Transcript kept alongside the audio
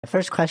My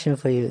first question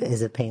for you,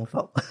 is it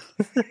painful?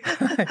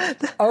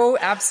 Oh,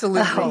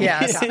 absolutely.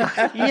 Yes.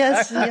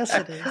 Yes,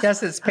 it is.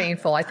 Yes, it's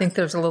painful. I think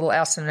there's a little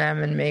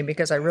S&M in me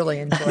because I really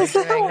enjoy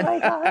doing Oh it. my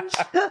gosh.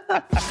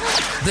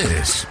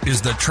 This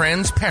is the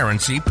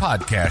Transparency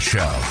Podcast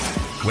Show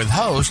with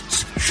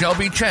hosts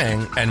Shelby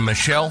Chang and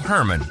Michelle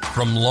Herman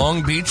from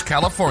Long Beach,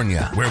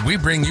 California, where we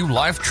bring you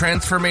life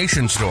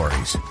transformation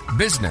stories,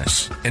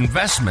 business,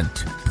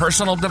 investment,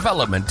 personal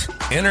development,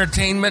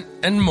 entertainment,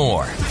 and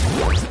more.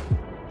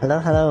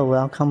 Hello.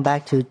 Welcome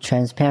back to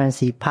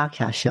Transparency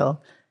Podcast Show.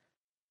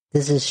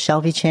 This is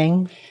Shelby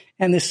Chang.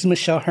 And this is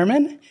Michelle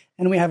Herman.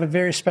 And we have a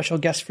very special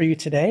guest for you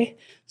today.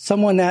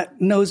 Someone that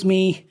knows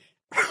me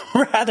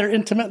rather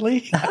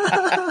intimately.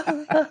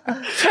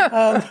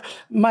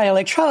 My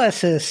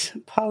electrolysis,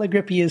 Paula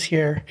Grippi, is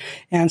here.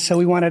 And so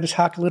we wanted to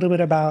talk a little bit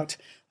about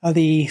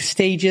the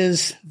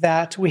stages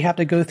that we have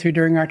to go through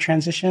during our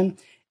transition,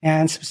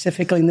 and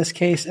specifically in this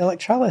case,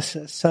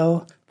 electrolysis.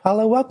 So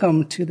Paula,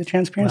 welcome to the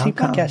Transparency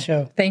Podcast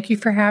Show. Thank you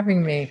for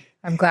having me.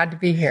 I'm glad to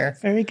be here.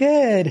 Very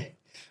good.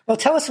 Well,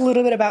 tell us a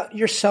little bit about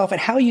yourself and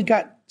how you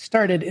got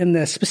started in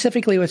this,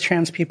 specifically with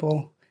trans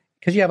people,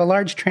 because you have a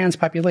large trans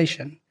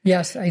population.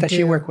 Yes, I do. That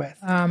you work with.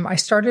 I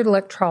started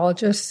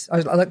electrology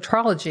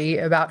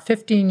about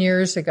 15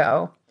 years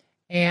ago,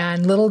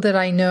 and little did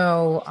I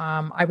know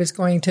I was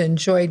going to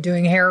enjoy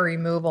doing hair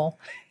removal.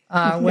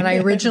 When I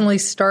originally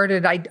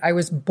started, I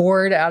was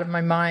bored out of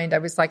my mind. I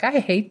was like, I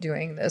hate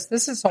doing this.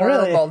 This is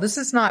horrible. Really? This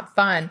is not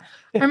fun.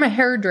 I'm a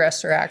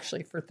hairdresser,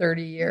 actually, for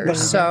 30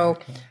 years. So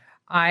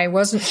I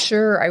wasn't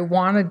sure I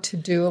wanted to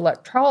do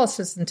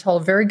electrolysis until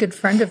a very good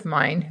friend of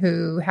mine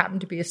who happened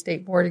to be a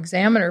state board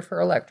examiner for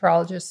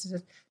electrologists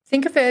said,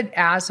 think of it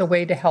as a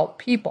way to help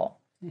people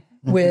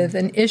with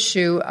an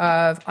issue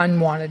of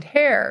unwanted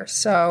hair.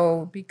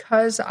 So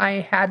because I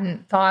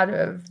hadn't thought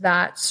of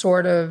that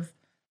sort of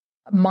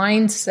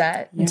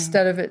mindset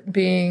instead of it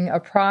being a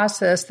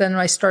process, then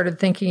I started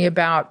thinking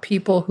about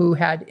people who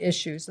had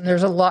issues, and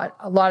there's a lot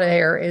of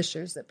hair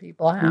issues that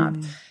people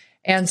have.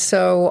 And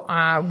so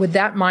with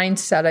that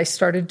mindset, I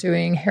started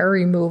doing hair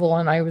removal,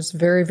 and I was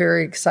very,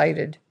 very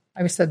excited.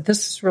 I said,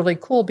 this is really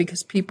cool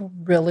because people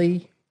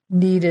really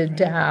needed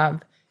to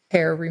have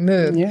hair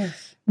removed.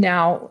 Yes.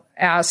 Now,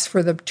 as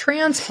for the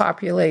trans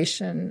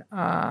population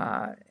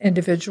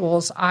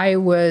individuals, I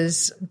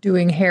was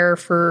doing hair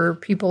for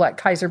people at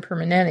Kaiser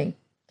Permanente.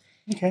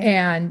 Okay.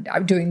 And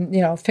I'm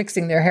doing,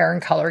 fixing their hair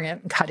and coloring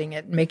it and cutting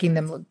it and making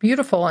them look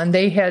beautiful. And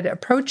they had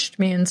approached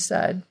me and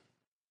said,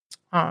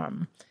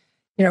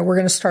 we're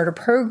going to start a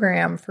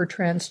program for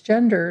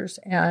transgenders,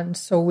 and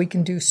so we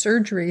can do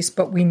surgeries,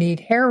 but we need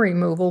hair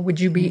removal.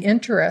 Would you be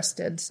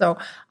interested? So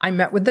I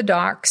met with the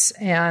docs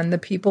and the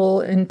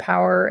people in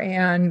power,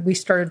 and we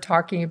started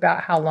talking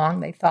about how long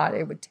they thought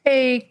it would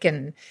take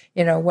and,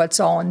 what's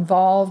all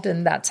involved,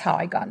 and that's how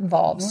I got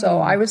involved. Wow, so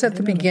I was at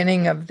the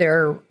beginning of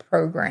their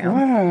program.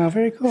 Wow,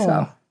 very cool.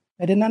 So,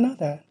 I did not know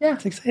that. Yeah.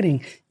 It's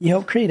exciting. You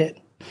helped create it.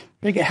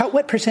 Very good.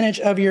 What percentage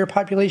of your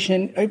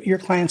population, of your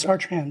clients, are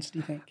trans, do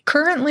you think?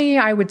 Currently,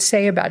 I would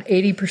say about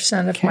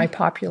 80% of my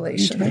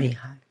population Pretty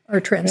high.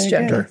 are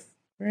transgender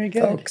Very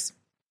good. folks.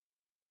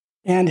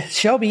 And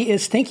Shelby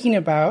is thinking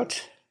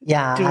about doing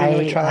I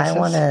electrolysis.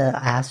 want to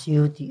ask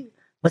you,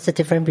 what's the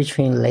difference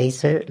between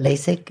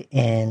LASIK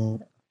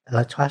and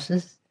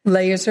electrolysis?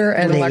 Laser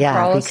and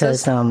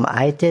electrolysis? Yeah,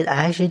 because I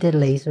actually did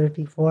laser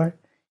before,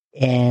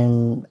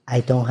 and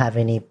I don't have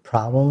any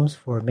problems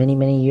for many,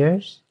 many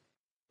years.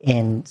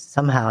 And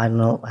somehow I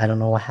don't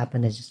know what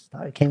happened. It just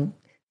started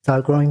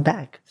growing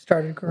back.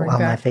 Started growing on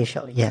back. my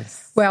facial.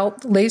 Yes. Well,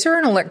 laser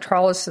and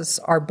electrolysis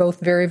are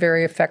both very,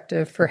 very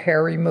effective for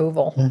hair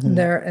removal.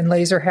 And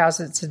laser has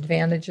its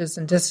advantages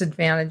and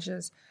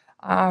disadvantages.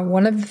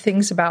 One of the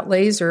things about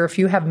laser, if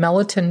you have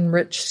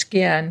melatonin-rich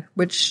skin,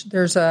 which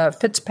there's a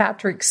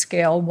Fitzpatrick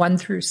scale, 1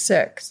 through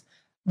 6,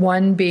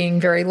 1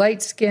 being very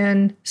light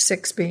skin,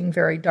 6 being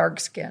very dark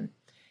skin.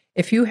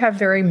 If you have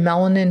very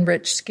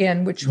melanin-rich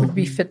skin, which would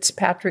be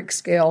Fitzpatrick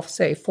scale,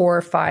 say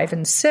 4, 5,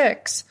 and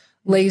 6,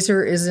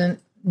 laser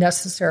isn't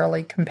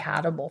necessarily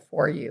compatible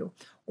for you.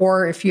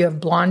 Or if you have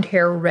blonde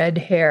hair, red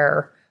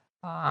hair,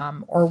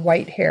 or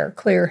white hair,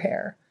 clear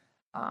hair,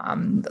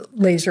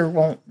 laser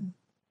won't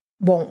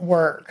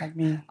work.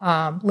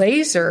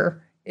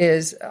 Laser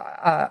is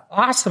an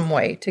awesome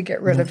way to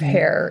get rid of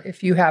hair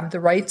if you have the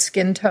right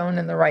skin tone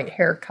and the right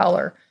hair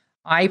color.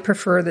 I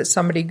prefer that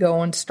somebody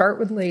go and start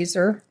with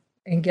laser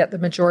and get the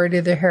majority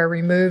of the hair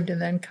removed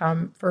and then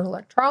come for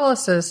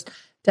electrolysis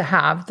to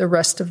have the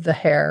rest of the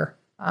hair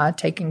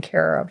taken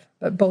care of.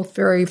 But both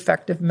very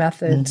effective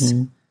methods.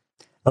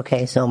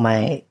 Okay, so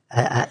my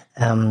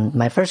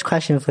first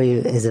question for you,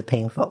 is it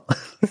painful?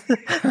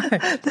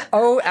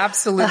 Oh,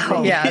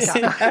 absolutely, yes.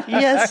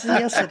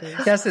 Yes, it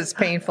is. Yes, it's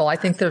painful. I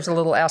think there's a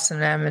little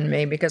S&M in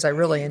me because I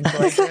really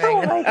enjoy doing it.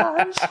 Oh my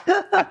gosh.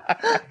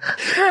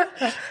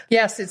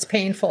 Yes, it's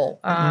painful.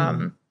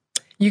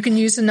 You can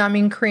use a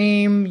numbing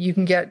cream. You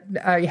can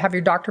you have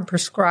your doctor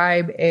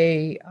prescribe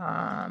a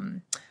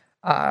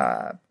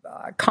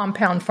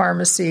compound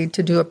pharmacy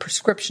to do a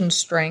prescription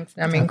strength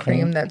numbing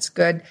cream that's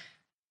good.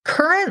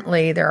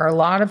 Currently, there are a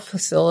lot of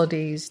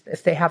facilities,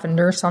 if they have a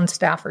nurse on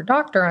staff or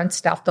doctor on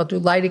staff, they'll do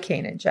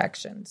lidocaine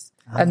injections.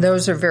 And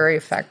those are very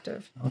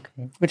effective.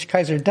 Okay. Which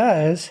Kaiser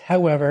does,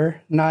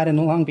 however, not in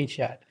Long Beach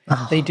yet.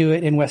 They do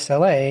it in West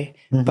LA,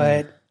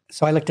 but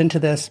so I looked into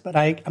this, but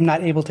I'm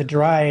not able to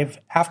drive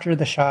after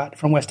the shot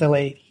from West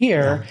LA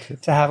here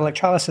to have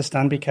electrolysis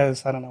done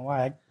because I don't know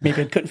why.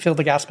 Maybe I couldn't feel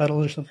the gas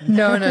pedal or something.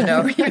 No.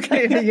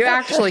 You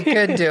actually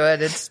could do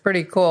it. It's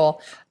pretty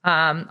cool.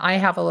 I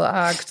have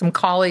some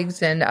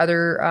colleagues in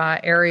other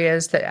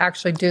areas that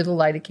actually do the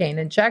lidocaine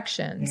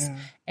injections. Yeah.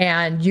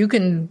 And you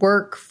can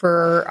work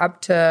for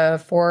up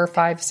to 4 or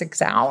 5,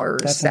 6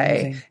 hours,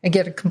 amazing. And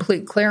get a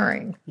complete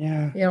clearing.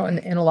 Yeah.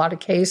 In a lot of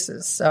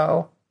cases.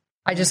 So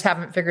I just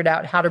haven't figured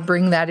out how to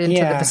bring that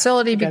into the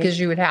facility because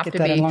you would have to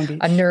be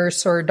a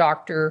nurse or a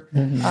doctor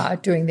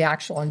doing the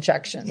actual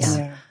injections.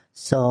 Yeah.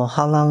 So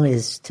how long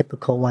is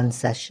typical one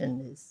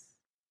session?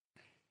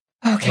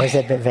 Okay. Or does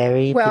it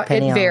vary? Well,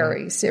 it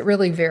varies. It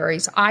really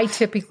varies. I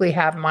typically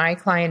have my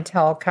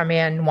clientele come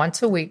in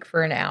once a week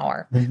for an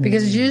hour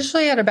because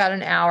usually at about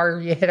an hour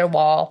you hit a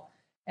wall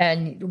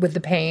and with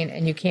the pain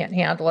and you can't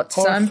handle it.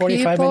 Or Some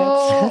 45 people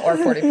minutes. or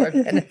 45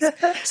 minutes.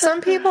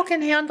 Some people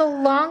can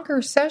handle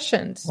longer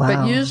sessions,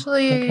 but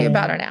usually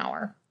about an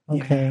hour.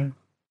 Okay.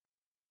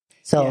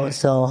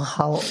 So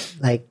how,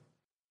 like,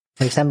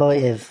 for example,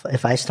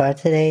 if I start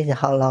today,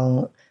 how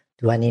long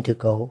do I need to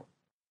go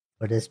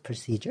for this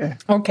procedure?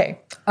 Okay.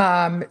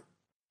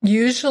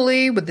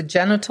 Usually with the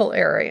genital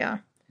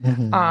area,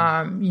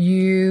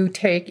 you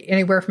take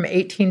anywhere from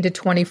 18 to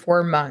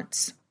 24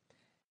 months.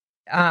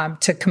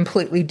 To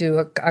completely do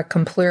a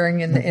clearing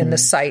in the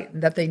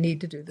site that they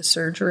need to do the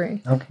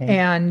surgery. Okay.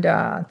 And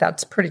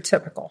that's pretty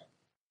typical.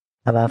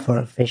 How about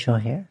for facial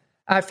hair?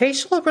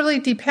 Facial really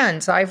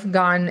depends. I've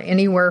gone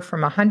anywhere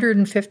from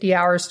 150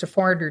 hours to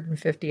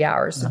 450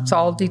 hours. It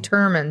all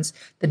determines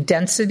the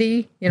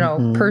density,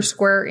 per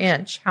square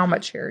inch. How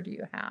much hair do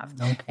you have?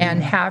 Okay.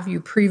 And have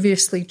you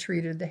previously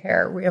treated the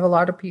hair? We have a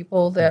lot of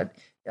people that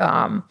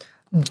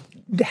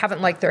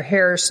haven't liked their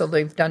hair, so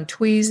they've done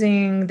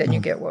tweezing. Then you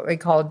get what we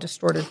call a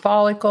distorted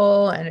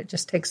follicle, and it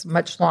just takes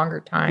much longer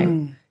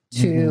time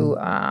to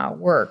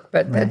work.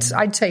 But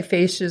I'd say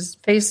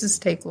faces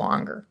take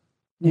longer.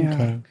 Yeah.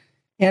 Okay.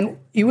 And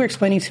you were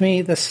explaining to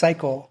me the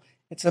cycle.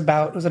 Was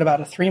it about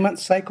a 3-month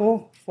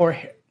cycle for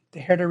the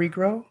hair to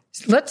regrow?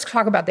 Let's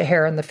talk about the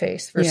hair on the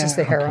face versus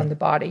the hair on the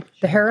body.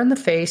 The hair on the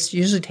face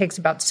usually takes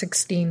about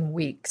 16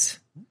 weeks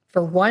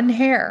for one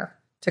hair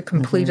to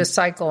complete a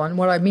cycle. And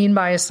what I mean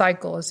by a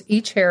cycle is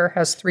each hair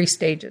has 3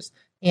 stages.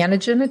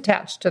 Anagen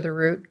attached to the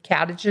root,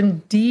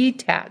 catagen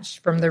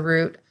detached from the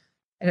root,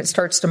 and it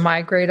starts to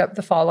migrate up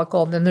the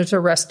follicle. Then there's a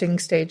resting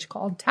stage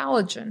called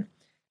telogen.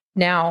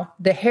 Now,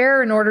 the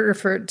hair, in order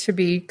for it to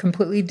be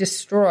completely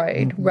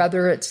destroyed,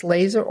 whether it's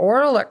laser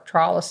or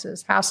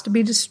electrolysis, has to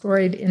be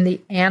destroyed in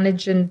the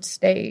anagen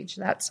stage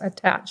that's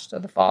attached to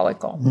the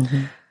follicle.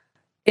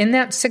 In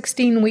that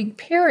 16-week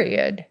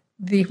period,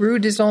 the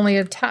root is only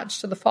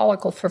attached to the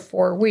follicle for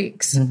 4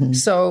 weeks.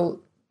 So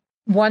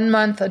 1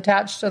 month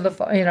attached to the,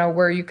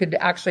 where you could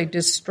actually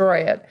destroy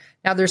it.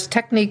 Now, there's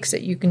techniques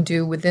that you can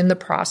do within the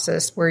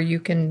process where you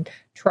can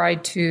try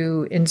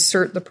to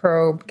insert the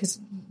probe, because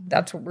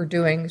that's what we're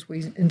doing, is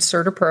we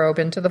insert a probe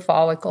into the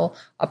follicle,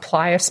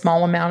 apply a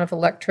small amount of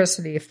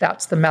electricity, if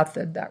that's the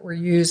method that we're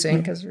using,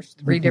 because there's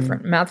 3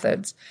 different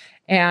methods.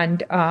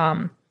 And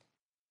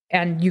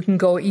you can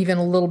go even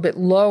a little bit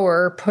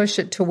lower, push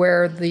it to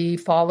where the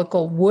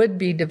follicle would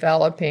be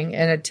developing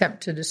and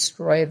attempt to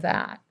destroy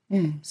that.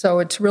 So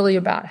it's really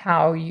about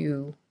how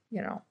you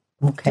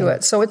do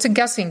it. So it's a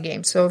guessing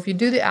game. So if you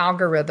do the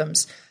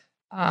algorithms,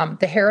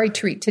 the hair I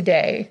treat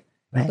today,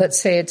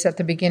 let's say it's at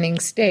the beginning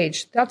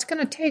stage, that's going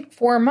to take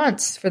 4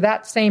 months for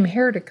that same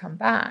hair to come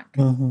back.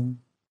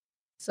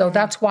 So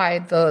that's why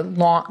the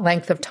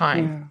length of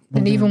time.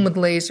 And even with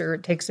laser,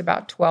 it takes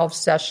about 12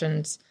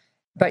 sessions,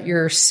 but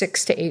you're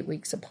 6 to 8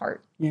 weeks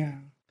apart. Yeah.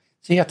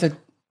 So you have to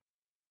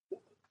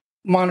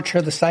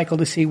monitor the cycle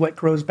to see what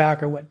grows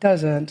back or what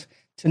doesn't,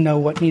 to know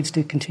what needs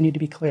to continue to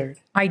be cleared.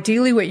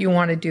 Ideally, what you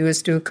want to do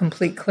is do a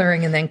complete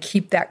clearing and then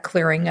keep that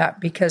clearing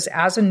up, because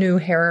as a new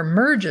hair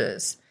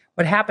emerges,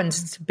 what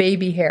happens is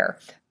baby hair.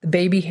 The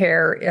baby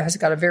hair has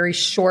got a very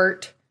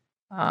short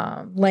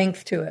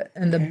length to it,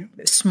 and the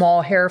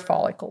small hair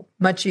follicle,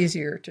 much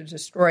easier to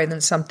destroy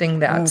than something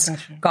that's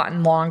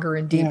gotten longer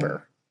and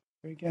deeper.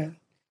 Very good.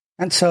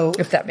 And so,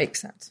 if that makes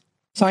sense.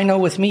 So I know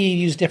with me, you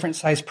use different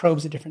size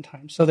probes at different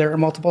times. So there are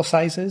multiple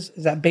sizes.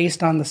 Is that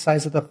based on the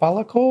size of the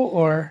follicle,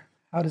 or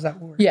how does that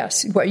work?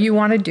 Yes. What you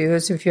want to do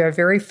is, if you have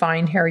very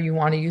fine hair, you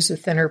want to use a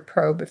thinner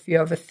probe. If you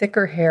have a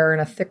thicker hair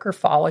and a thicker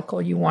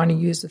follicle, you want to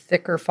use a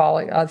thicker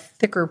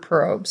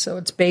probe. So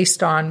it's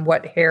based on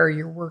what hair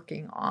you're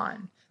working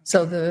on.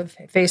 So the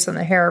face on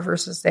the hair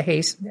versus the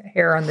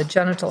hair on the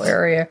genital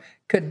area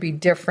could be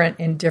different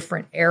in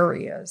different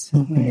areas.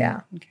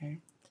 Yeah. Okay.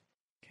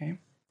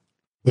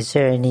 Is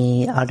there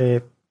any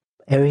other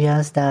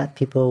areas that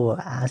people will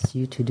ask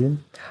you to do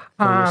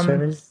for your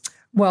service?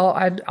 Well,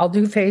 I'll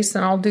do face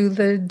and I'll do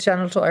the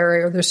genital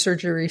area or the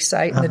surgery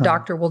site, and the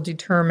doctor will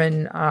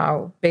determine,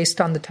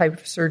 based on the type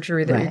of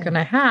surgery that you're going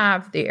to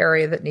have, the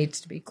area that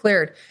needs to be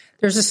cleared.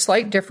 There's a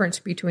slight difference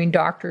between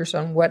doctors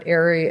on what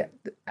area,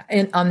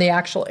 on the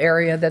actual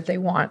area that they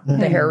want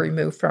the hair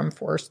removed from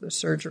for the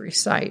surgery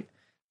site.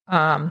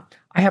 I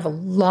have a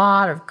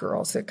lot of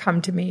girls that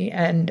come to me,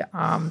 and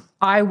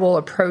I will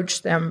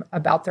approach them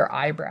about their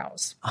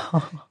eyebrows.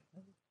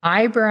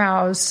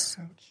 Eyebrows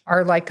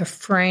are like a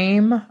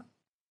frame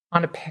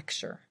on a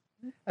picture.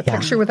 A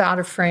picture without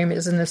a frame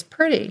isn't as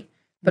pretty,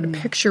 but a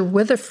picture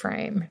with a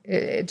frame,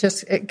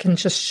 it can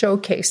just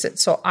showcase it.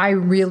 So I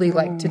really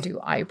like to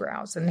do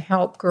eyebrows and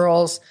help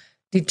girls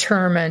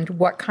determine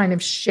what kind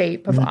of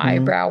shape of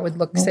eyebrow would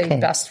look, say,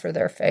 best for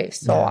their face.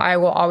 So I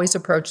will always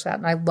approach that,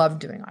 and I love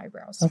doing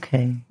eyebrows.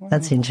 Okay,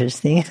 that's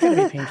interesting. It's going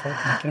to be painful.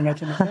 I can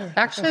imagine that.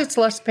 Actually, it's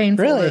less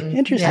painful. Really?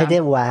 Interesting. I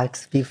did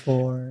wax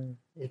before.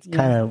 It's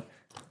kind of,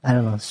 I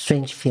don't know,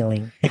 strange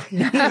feeling. Rip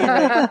your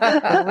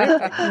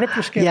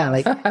skin. Yeah,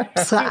 like,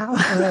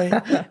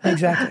 Right.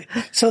 Exactly.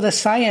 So the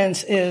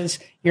science is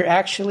you're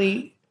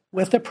actually,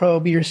 with the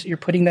probe, you're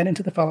putting that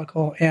into the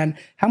follicle, and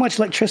how much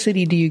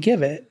electricity do you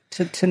give it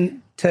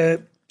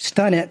to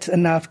stun it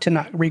enough to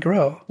not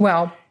regrow?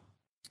 Well,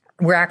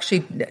 we're actually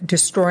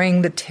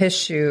destroying the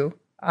tissue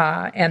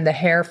and the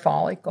hair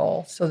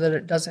follicle so that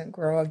it doesn't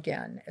grow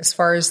again. As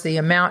far as the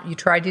amount, you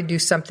try to do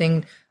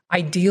something.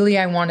 Ideally,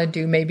 I want to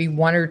do maybe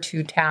 1 or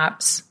 2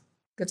 taps,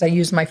 because I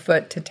use my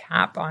foot to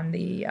tap on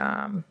the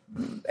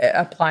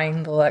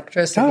applying the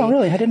electricity. Oh,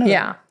 really? I didn't know that.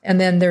 Yeah.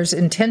 And then there's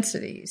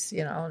intensities,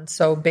 and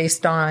so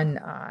based on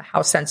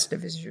how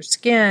sensitive is your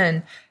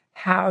skin,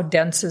 how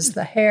dense is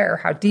the hair,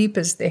 how deep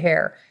is the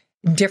hair,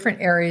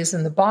 different areas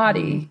in the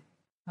body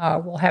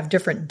will have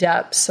different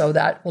depths, so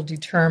that will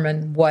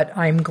determine what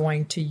I'm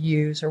going to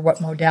use or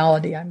what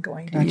modality I'm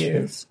going to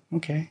use.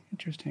 Okay,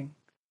 interesting.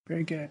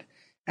 Very good.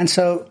 And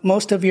so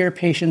most of your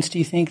patients, do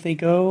you think they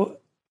go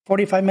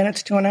 45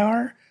 minutes to an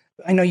hour?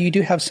 I know you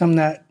do have some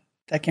that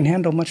can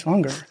handle much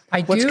longer.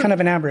 What's kind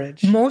of an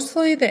average?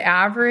 Mostly the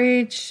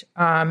average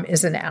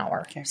is an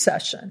hour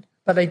session.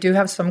 But I do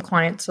have some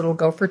clients that will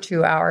go for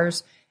 2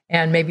 hours,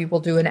 and maybe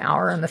we'll do an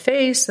hour on the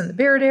face and the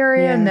beard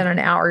area, and then an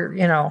hour,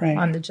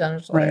 on the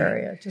genital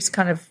area. Just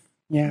kind of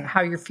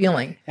how you're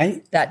feeling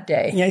that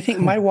day. Yeah, I think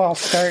my wall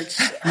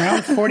starts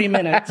around 40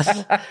 minutes.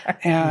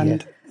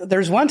 And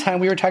there's one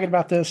time, we were talking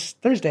about this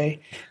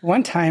Thursday,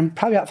 one time,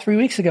 probably about 3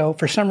 weeks ago,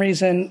 for some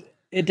reason,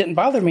 it didn't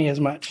bother me as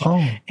much.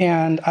 Oh.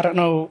 And I don't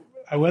know,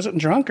 I wasn't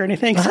drunk or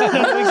anything, so I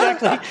don't know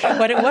exactly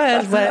what it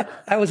was, but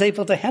I was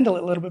able to handle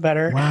it a little bit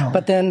better. Wow.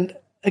 But then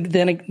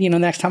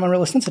next time I'm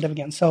really sensitive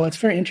again. So it's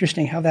very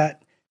interesting how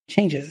that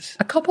changes.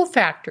 A couple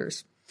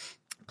factors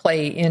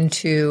play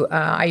into,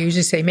 I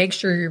usually say, make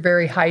sure you're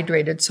very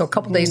hydrated. So a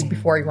couple days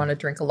before, you want to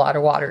drink a lot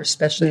of water,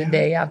 especially the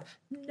day you have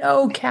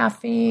no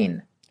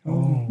caffeine.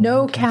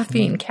 No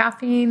caffeine.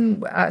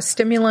 Caffeine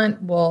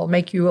stimulant will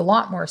make you a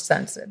lot more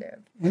sensitive.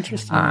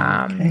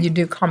 Interesting. You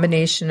do a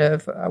combination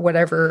of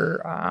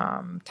whatever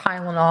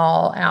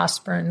Tylenol,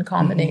 aspirin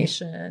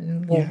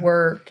combination will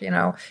work.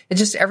 It's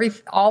just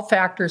all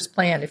factors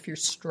play in. If you're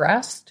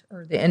stressed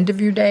or the end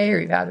of your day, or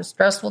you've had a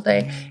stressful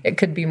day, it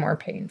could be more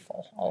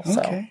painful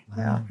also. Okay.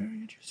 Yeah. Very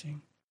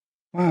interesting.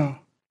 Wow.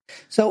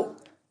 So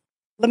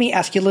let me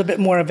ask you a little bit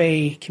more of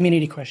a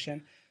community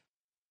question.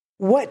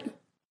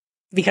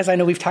 Because I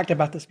know we've talked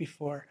about this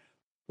before,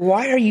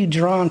 why are you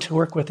drawn to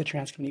work with the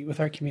trans community, with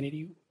our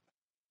community?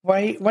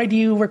 Why do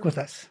you work with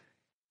us?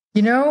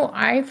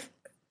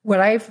 What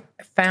I've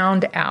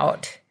found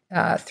out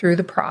through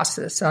the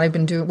process, and I've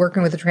been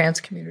working with the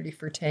trans community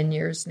for 10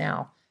 years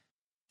now,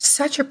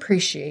 such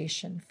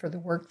appreciation for the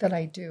work that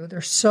I do. They're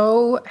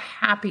so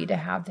happy to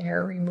have the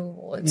hair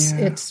removal.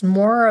 It's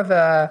more of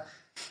an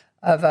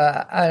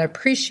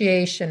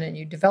appreciation, and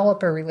you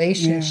develop a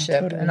relationship. Yeah,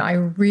 totally. And I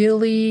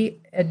really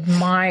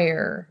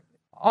admire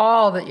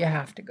all that you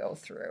have to go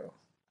through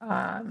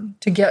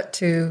to get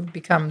to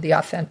become the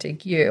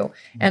authentic you.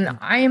 And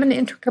I am an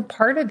intricate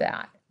part of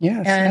that.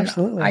 Yes, and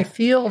absolutely. I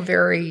feel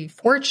very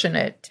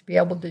fortunate to be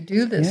able to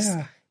do this.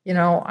 Yeah.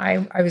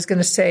 I was going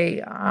to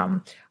say,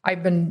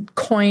 I've been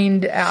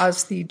coined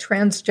as the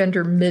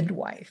transgender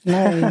midwife,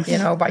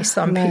 by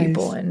some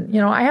people. And,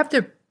 I have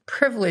the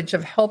privilege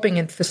of helping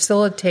and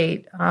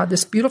facilitate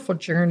this beautiful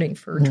journey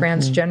for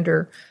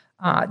transgender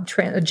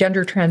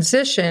gender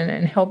transition,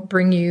 and help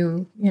bring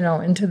you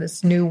into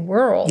this new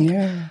world.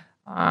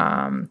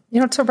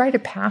 It's a rite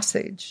of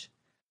passage.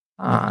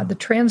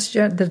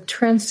 The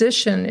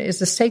transition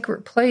is a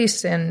sacred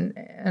place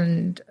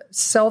and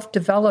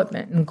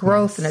self-development and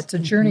growth, and it's a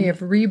journey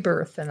of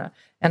rebirth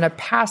and a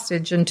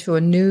passage into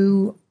a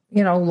new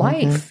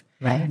life.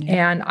 Right.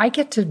 And I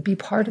get to be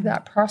part of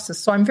that process.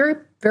 So I'm very,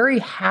 very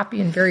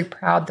happy and very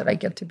proud that I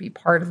get to be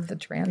part of the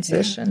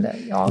transition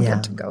that y'all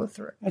get to go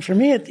through. And for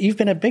me, you've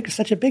been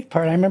such a big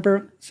part. I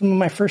remember some of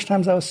my first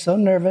times I was so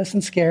nervous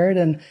and scared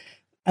and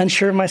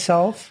unsure of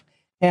myself.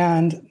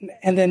 And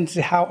then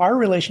how our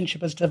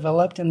relationship has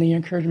developed and the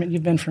encouragement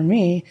you've been for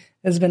me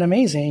has been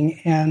amazing.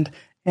 And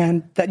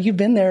and that you've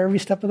been there every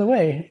step of the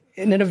way,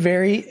 and in a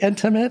very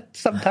intimate,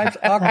 sometimes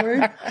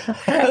awkward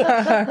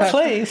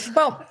place.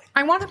 Well,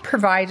 I want to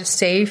provide a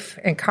safe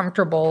and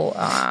comfortable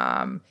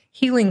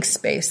healing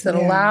space that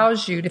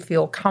allows you to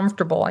feel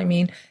comfortable. I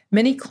mean,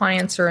 many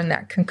clients are in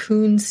that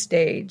cocoon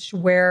stage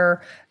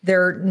where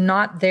they're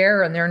not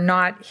there and they're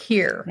not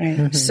here. Right.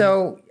 Mm-hmm.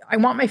 So I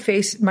want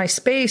my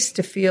space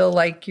to feel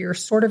like you're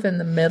sort of in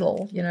the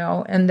middle,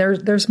 and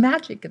there's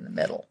magic in the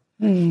middle.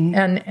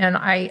 Mm. And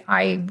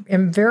I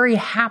am very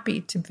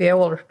happy to be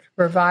able to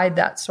provide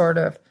that sort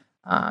of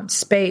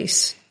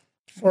space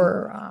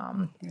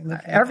for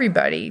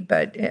everybody,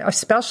 but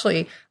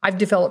especially I've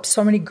developed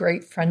so many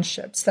great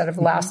friendships that have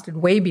lasted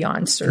way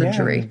beyond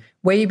surgery,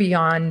 way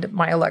beyond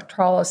my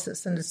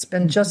electrolysis, and it's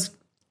been just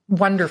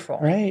wonderful.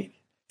 Right.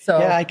 So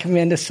I come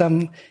into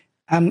some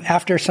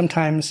after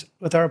sometimes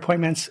with our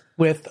appointments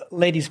with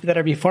ladies that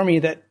are before me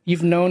that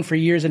you've known for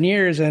years and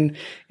years, and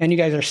you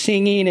guys are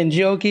singing and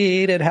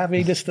joking and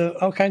having just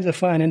all kinds of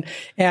fun.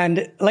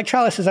 And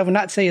electrolysis, I would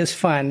not say is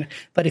fun,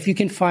 but if you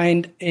can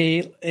find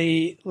a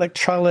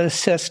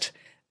electrologist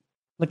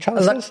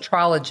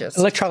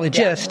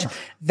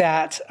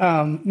that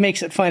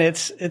makes it fun,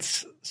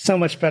 it's so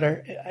much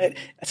better.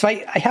 So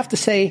I have to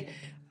say,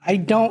 I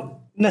don't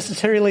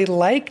necessarily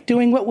like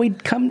doing what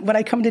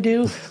I come to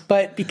do,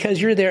 but because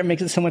you're there, it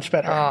makes it so much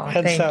better.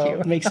 Thank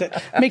you. It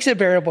makes it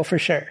bearable for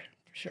sure.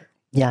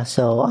 Yeah.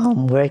 So,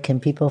 where can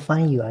people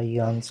find you? Are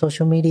you on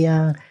social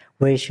media?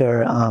 Where's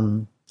your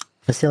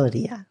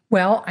facility at?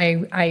 Well,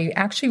 I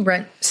actually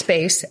rent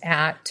space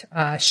at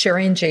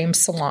Sherry and James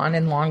Salon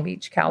in Long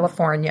Beach,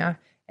 California.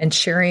 And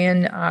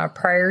Sherry,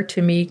 prior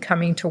to me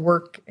coming to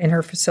work in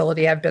her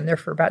facility, I've been there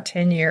for about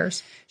 10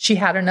 years. She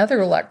had another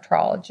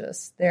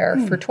electrologist there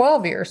for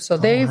 12 years. So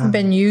they've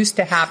been used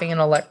to having an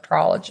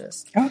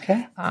electrologist.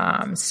 Okay.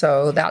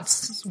 So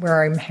that's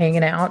where I'm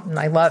hanging out, and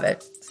I love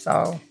it.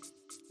 So.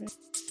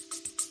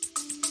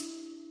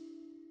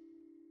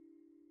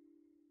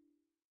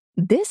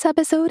 This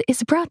episode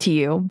is brought to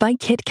you by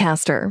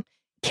KitCaster.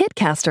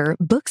 KitCaster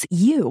books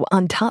you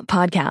on top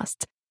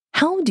podcasts.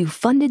 How do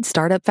funded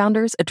startup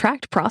founders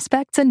attract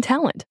prospects and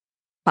talent?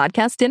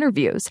 Podcast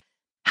interviews.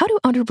 How do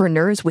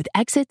entrepreneurs with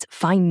exits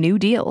find new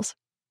deals?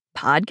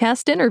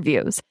 Podcast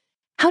interviews.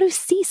 How do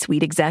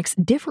C-suite execs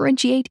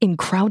differentiate in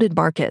crowded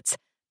markets?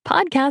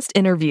 Podcast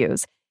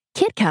interviews.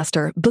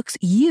 KitCaster books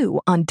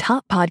you on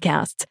top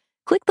podcasts.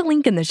 Click the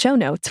link in the show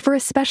notes for a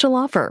special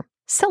offer.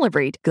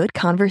 Celebrate good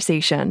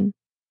conversation.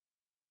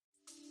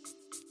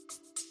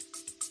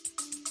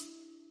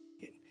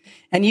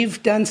 And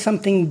you've done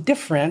something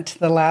different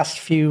the last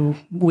few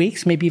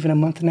weeks, maybe even a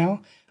month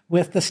now,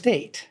 with the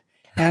state.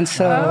 And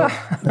so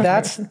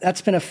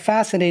that's been a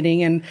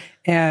fascinating,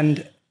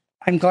 and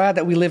I'm glad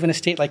that we live in a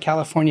state like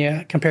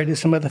California compared to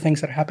some of the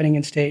things that are happening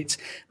in states.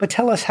 But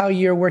tell us how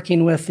you're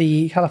working with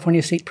the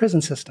California state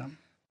prison system.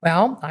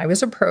 Well, I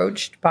was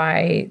approached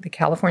by the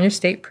California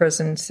state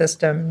prison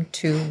system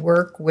to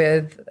work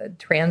with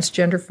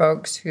transgender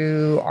folks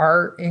who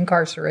are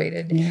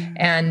incarcerated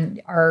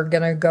and are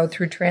going to go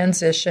through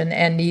transition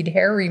and need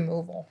hair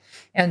removal.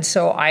 And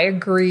so I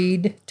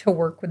agreed to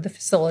work with the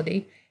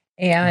facility,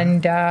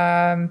 and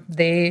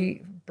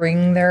they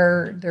bring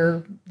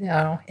their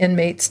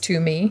inmates to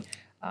me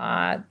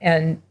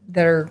and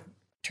that are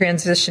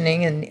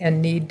transitioning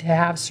and need to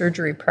have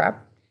surgery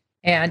prep.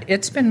 And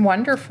it's been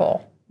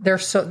wonderful. They're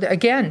so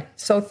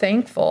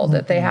thankful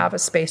that they have a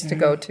space to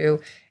go to.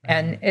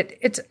 And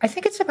I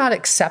think it's about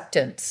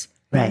acceptance.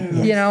 Right.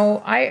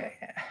 Yes.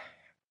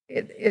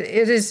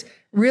 It has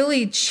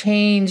really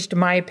changed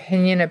my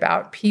opinion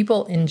about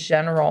people in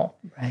general.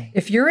 Right.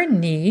 If you're in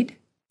need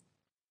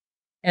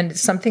and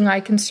it's something I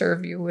can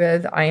serve you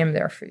with, I am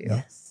there for you.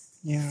 Yes.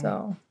 Yeah.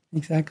 So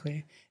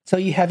Exactly. So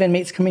you have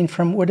inmates coming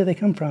from, where do they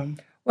come from?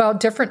 Well,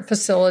 different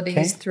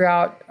facilities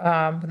throughout,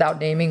 without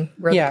naming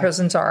where the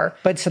prisons are.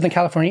 But Southern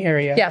California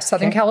area. Yeah,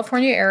 Southern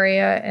California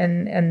area,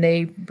 and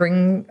they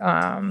bring,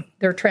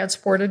 they're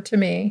transported to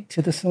me.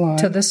 To the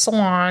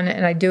salon.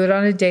 And I do it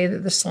on a day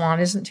that the salon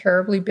isn't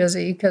terribly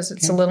busy because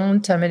it's a little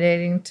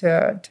intimidating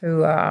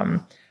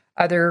to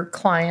other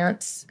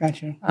clients.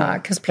 Gotcha.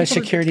 Because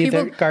security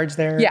guards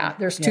there. Yeah,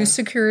 there's 2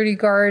 security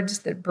guards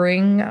that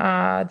bring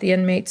the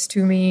inmates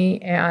to me,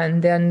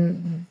 and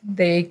then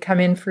they come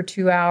in for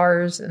 2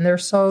 hours, and they're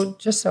so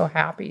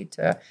happy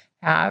to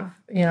have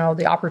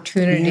the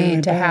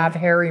opportunity to have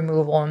hair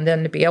removal and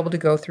then to be able to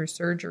go through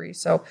surgery.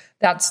 So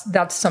that's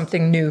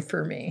something new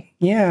for me.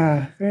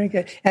 Yeah, very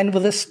good. And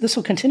will this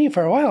will continue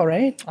for a while,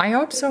 right? I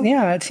hope so.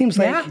 Yeah, it seems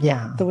like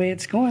the way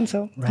it's going.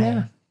 So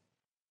right.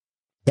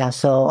 Yeah.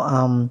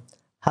 So,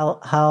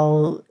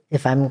 how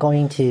if I'm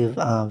going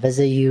to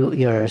visit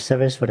your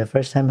service for the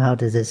first time, how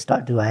does it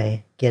start? Do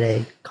I get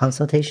a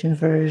consultation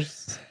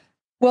first?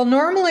 Well,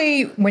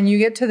 normally when you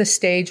get to the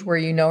stage where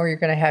you know you're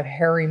going to have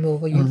hair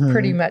removal, you've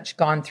pretty much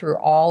gone through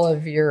all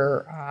of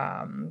your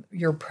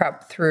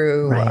prep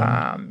through,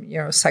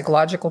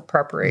 psychological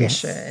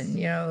preparation.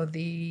 Yes.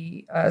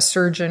 The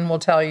surgeon will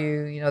tell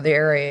you, the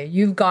area.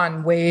 You've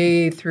gone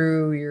way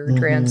through your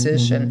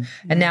transition,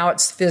 and now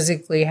it's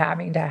physically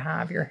having to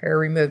have your hair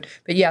removed.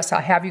 But yes, I'll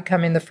have you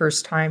come in the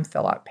first time,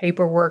 fill out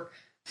paperwork.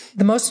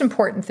 The most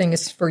important thing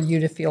is for you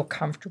to feel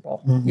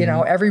comfortable.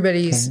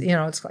 Everybody's,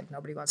 it's like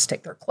nobody wants to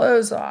take their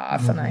clothes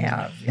off. And I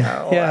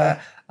have,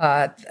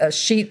 a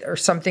sheet or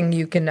something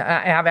you can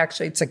have.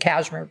 Actually, it's a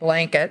cashmere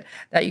blanket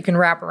that you can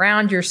wrap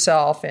around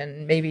yourself.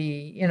 And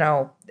maybe,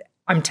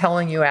 I'm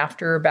telling you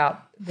after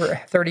about we're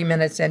 30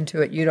 minutes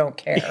into it, you don't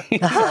care.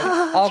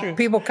 So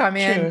people come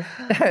in,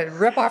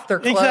 rip off their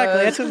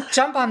clothes,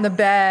 jump on the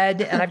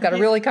bed, and I've got a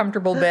really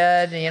comfortable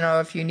bed.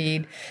 If you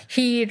need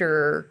heat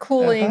or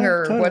cooling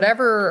or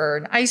whatever, or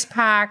an ice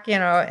pack,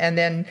 and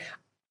then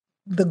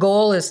the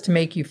goal is to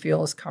make you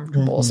feel as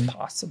comfortable as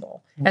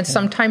possible. Okay. And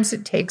sometimes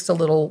it takes a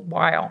little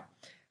while.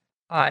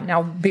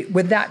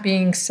 With that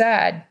being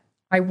said,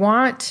 I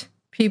want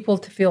people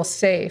to feel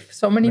safe.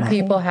 So many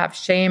people have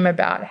shame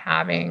about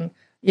having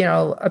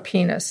a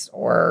penis,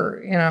 or,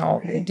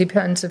 it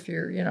depends if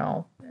you're,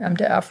 M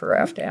to F or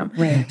F to M.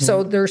 Right.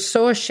 So they're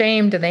so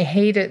ashamed and they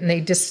hate it and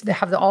they just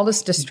have all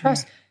this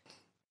distrust.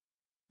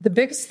 The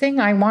biggest thing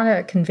I want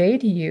to convey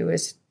to you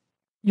is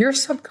your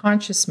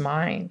subconscious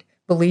mind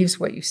believes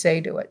what you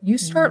say to it. You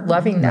start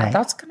loving that. Right.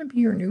 That's going to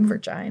be your new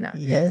vagina.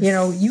 Yes.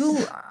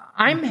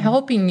 I'm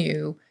helping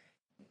you.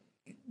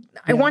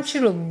 I want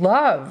you to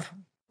love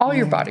all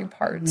your body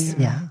parts,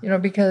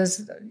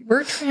 because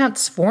we're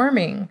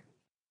transforming.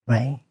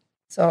 Right.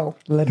 So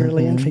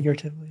literally and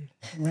figuratively.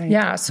 Right.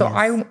 Yeah. So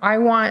yes. I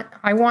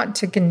want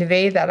to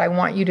convey that. I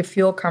want you to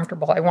feel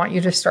comfortable. I want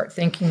you to start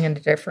thinking in a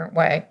different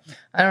way.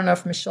 I don't know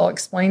if Michelle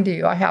explained to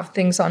you, I have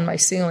things on my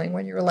ceiling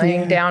when you're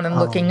laying down and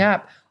looking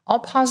up, all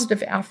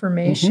positive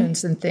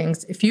affirmations and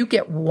things. If you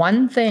get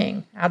one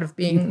thing out of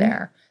being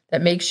there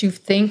that makes you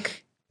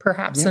think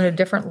perhaps in a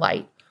different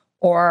light,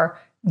 or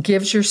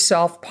gives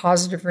yourself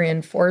positive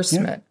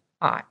reinforcement,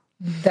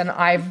 then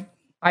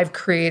I've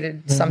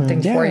created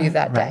something for you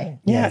that day.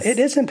 Yeah, it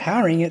is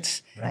empowering.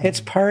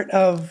 It's part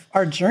of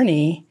our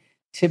journey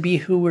to be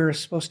who we're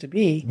supposed to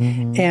be.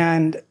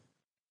 And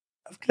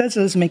because it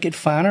doesn't make it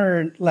fun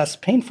or less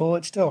painful,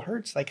 it still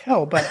hurts like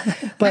hell, but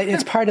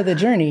it's part of the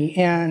journey.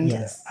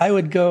 And I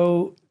would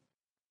go,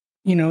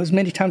 as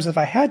many times as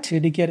I had to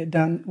get it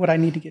done, what I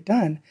need to get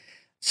done.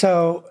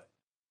 So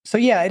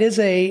yeah,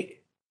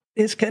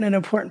 it's kind of an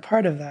important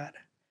part of that.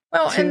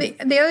 Well, and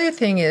the other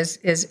thing is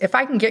if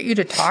I can get you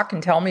to talk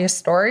and tell me a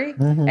story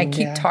and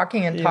keep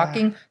talking and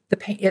talking, the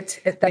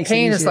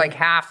pain is like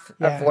half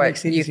of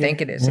what you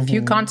think it is. If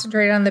you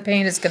concentrate on the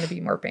pain, it's going to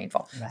be more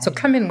painful. Right. So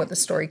come in with a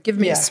story. Give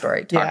me a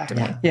story. Talk to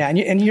me. Yeah,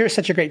 and you're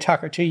such a great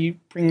talker too. You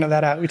bring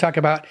that out. We talk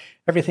about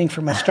everything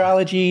from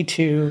astrology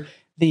to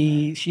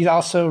she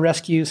also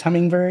rescues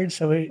hummingbirds.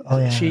 So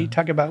she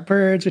talk about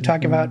birds. We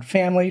talk about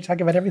family.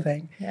 Talk about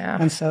everything. Yeah,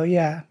 and so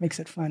makes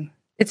it fun.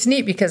 It's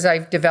neat because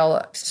I've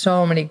developed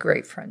so many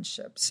great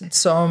friendships and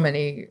so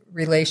many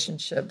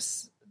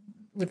relationships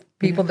with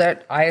people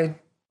that I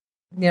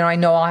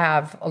know I'll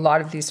have a lot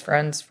of these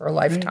friends for a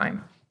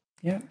lifetime.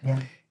 Yeah.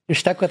 You're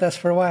stuck with us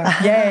for a while.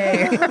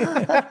 Yay.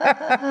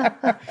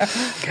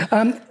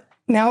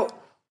 Now,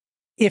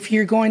 if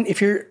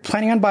you're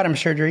planning on bottom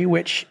surgery,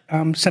 which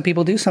some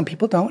people do, some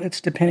people don't,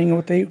 it's depending on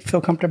what they feel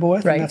comfortable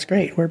with, and that's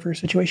great, whatever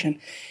situation.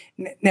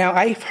 Now,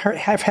 I've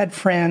had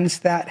friends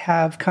that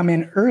have come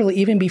in early,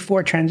 even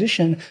before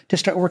transition, to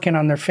start working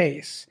on their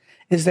face.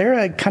 Is there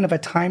a kind of a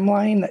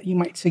timeline that you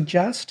might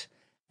suggest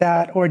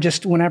that, or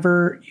just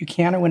whenever you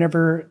can, or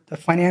whenever the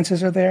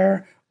finances are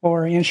there,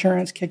 or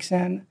insurance kicks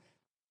in?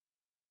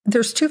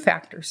 There's two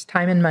factors,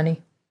 time and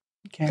money.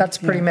 Okay. That's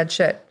pretty much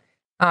it.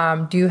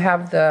 Do you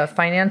have the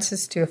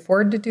finances to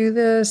afford to do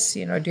this?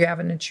 Do you have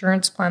an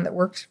insurance plan that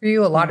works for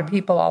you? A lot of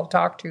people I'll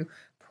talk to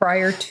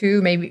prior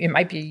to, maybe it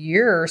might be a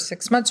year or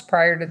 6 months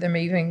prior to them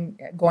even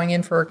going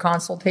in for a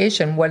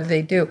consultation, what do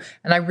they do?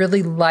 And I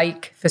really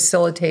like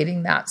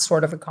facilitating that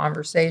sort of a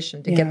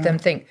conversation to get them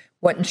think,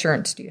 what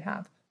insurance do you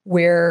have?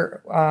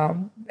 Where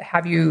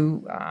have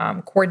you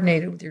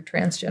coordinated with your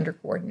transgender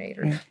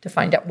coordinator to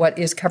find out what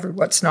is covered,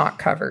 what's not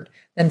covered,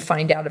 then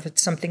find out if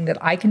it's something that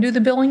I can do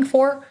the billing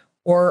for,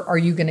 or are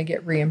you going to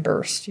get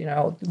reimbursed?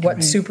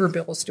 What super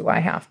bills do I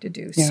have to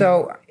do? Yeah.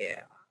 So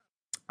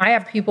I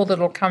have people that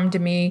will come to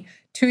me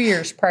 2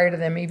 years prior to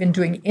them even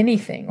doing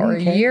anything, or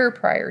a year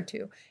prior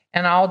to,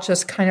 and I'll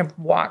just kind of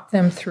walk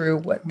them through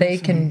what they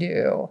can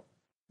do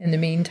in the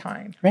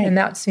meantime. Right. And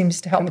that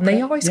seems to help. And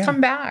they always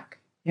come back.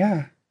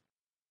 Yeah.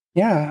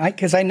 Yeah.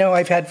 Because I know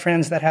I've had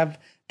friends that have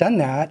done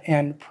that,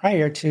 and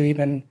prior to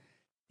even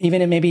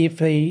maybe if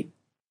they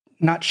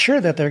not sure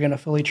that they're going to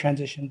fully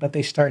transition, but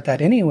they start that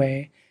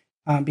anyway,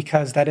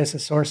 because that is a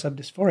source of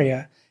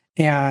dysphoria.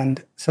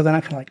 And so then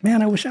I'm kind of like,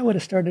 man, I wish I would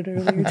have started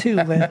earlier too.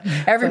 But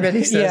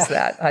Everybody says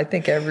that. I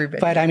think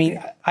everybody. But I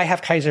mean, I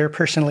have Kaiser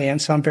personally,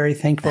 and so I'm very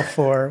thankful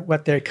for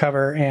what they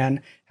cover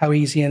and how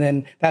easy. And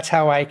then that's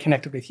how I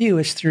connected with you,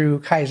 is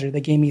through Kaiser.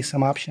 They gave me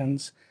some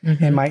options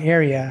in my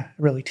area,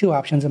 really 2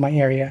 options in my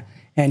area,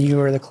 and you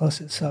were the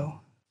closest. So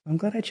I'm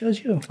glad I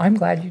chose you. I'm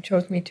glad you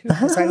chose me too,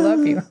 because I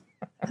love you.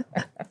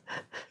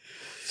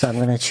 So I'm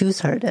going to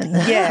choose her then.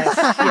 Yes,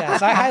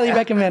 I highly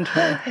recommend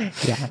her.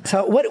 Yeah.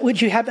 So what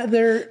would you have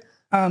other,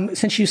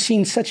 since you've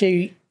seen such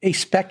a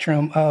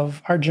spectrum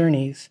of our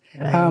journeys,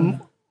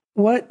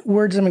 what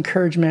words of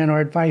encouragement or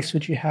advice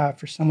would you have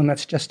for someone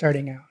that's just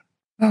starting out?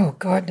 Oh,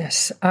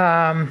 goodness.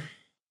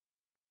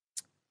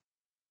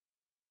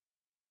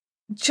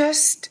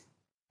 Just,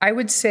 I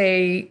would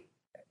say,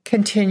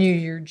 continue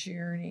your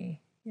journey.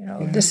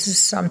 This is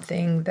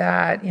something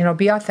that,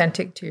 be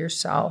authentic to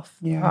yourself.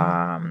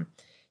 Yeah.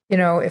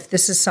 If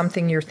this is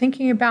something you're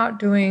thinking about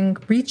doing,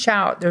 reach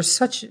out.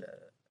 There's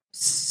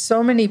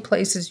so many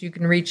places you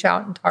can reach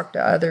out and talk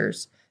to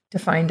others to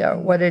find out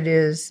what it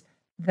is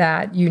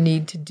that you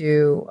need to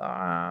do.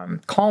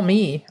 Call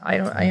me.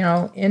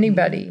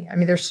 Anybody. I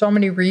mean, there's so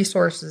many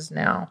resources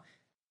now.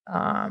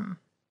 And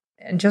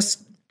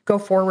just go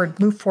forward,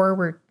 move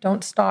forward.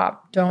 Don't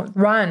stop. Don't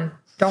run.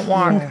 Don't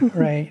walk. Yeah,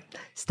 right.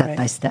 Step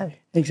by step.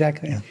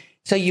 Exactly. Yeah.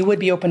 So you would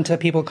be open to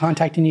people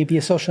contacting you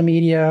via social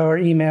media or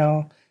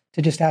email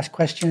to just ask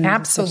questions?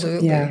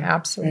 Absolutely.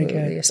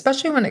 Absolutely.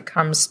 Especially when it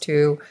comes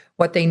to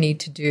what they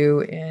need to do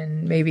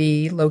in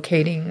maybe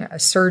locating a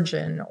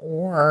surgeon,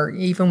 or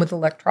even with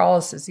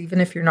electrolysis, even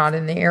if you're not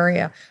in the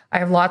area. I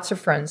have lots of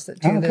friends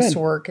that do this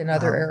work in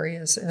other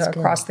areas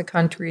across the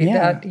country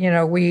that,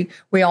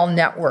 we all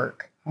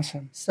network.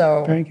 Awesome.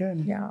 So very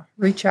good. Yeah.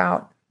 Reach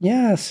out.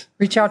 Yes.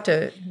 Reach out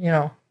to,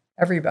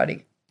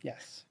 everybody.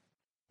 Yes.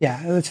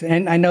 Yeah,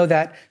 and I know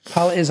that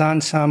Paula is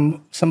on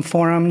some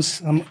forums,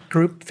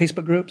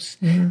 Facebook groups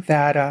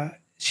that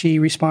she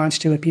responds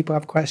to when people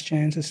have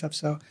questions and stuff.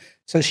 So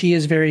she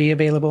is very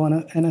available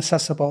and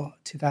accessible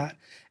to that.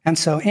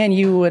 And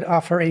you would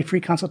offer a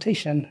free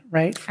consultation,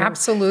 right?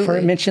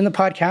 Absolutely. Mention the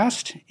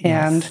podcast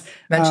and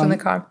mention the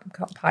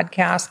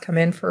podcast. Come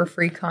in for a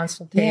free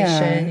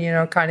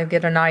consultation. Kind of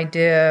get an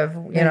idea of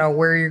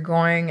where you're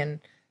going, and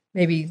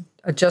maybe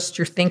adjust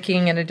your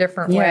thinking in a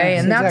different way.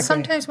 And that's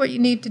sometimes what you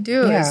need to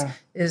do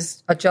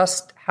is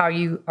adjust how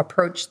you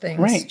approach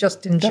things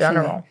just in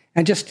general.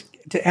 And just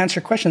to answer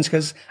questions,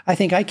 because I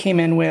think I came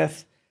in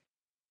with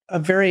a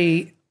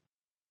very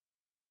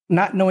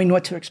not knowing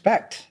what to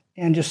expect.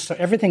 And just so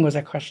everything was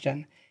a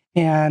question.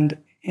 And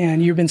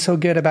you've been so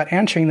good about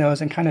answering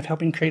those and kind of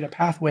helping create a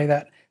pathway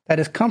that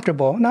is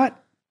comfortable, not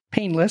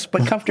painless,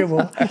 but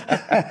comfortable.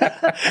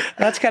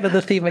 That's kind of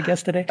the theme, I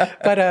guess, today.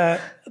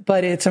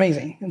 But it's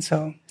amazing. And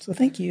so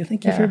thank you.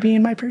 Thank you for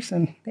being my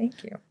person.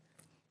 Thank you.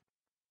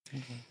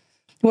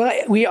 Well,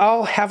 we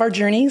all have our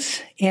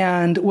journeys,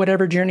 and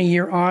whatever journey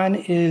you're on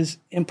is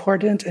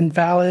important and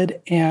valid.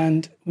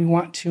 And we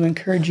want to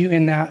encourage you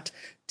in that,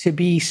 to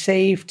be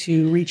safe,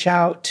 to reach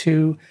out,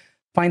 to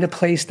find a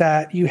place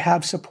that you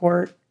have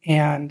support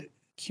and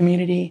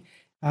community.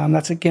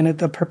 That's, again,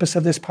 the purpose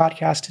of this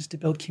podcast, is to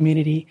build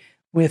community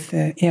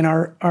in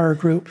our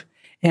group.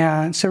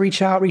 And so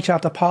reach out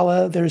to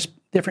Paula. There's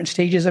different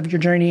stages of your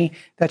journey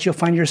that you'll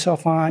find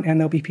yourself on, and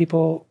there'll be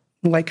people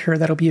like her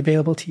that'll be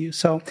available to you.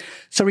 So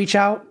reach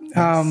out.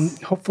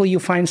 Hopefully you'll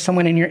find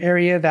someone in your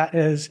area that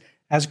is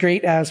as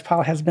great as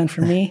Paula has been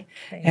for me,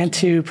 and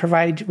to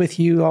provide with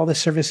you all the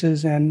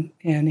services and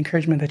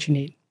encouragement that you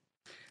need.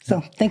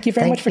 So thank you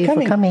very much for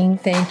coming.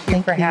 Thank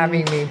you for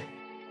having me.